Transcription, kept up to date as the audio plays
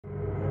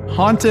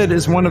Haunted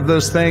is one of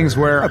those things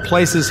where a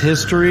place's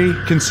history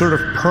can sort of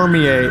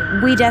permeate.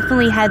 We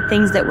definitely had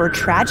things that were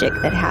tragic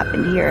that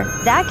happened here.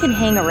 That can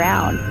hang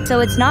around.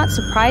 So it's not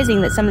surprising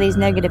that some of these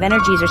negative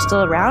energies are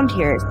still around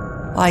here.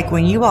 Like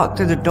when you walk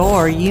through the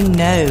door, you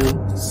know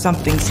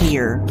something's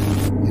here.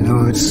 You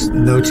know, it's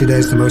known today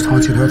as the most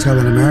haunted hotel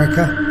in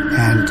America,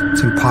 and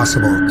it's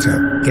impossible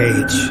to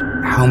gauge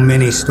how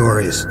many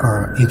stories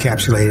are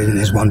encapsulated in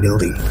this one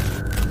building.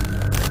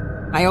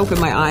 I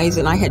opened my eyes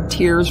and I had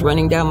tears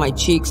running down my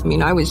cheeks. I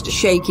mean, I was just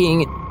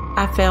shaking.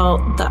 I felt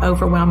the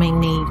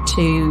overwhelming need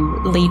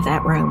to leave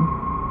that room.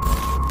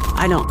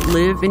 I don't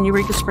live in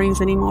Eureka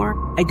Springs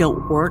anymore. I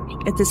don't work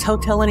at this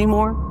hotel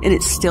anymore, and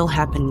it's still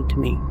happening to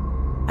me.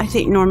 I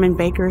think Norman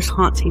Baker's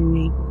haunting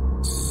me.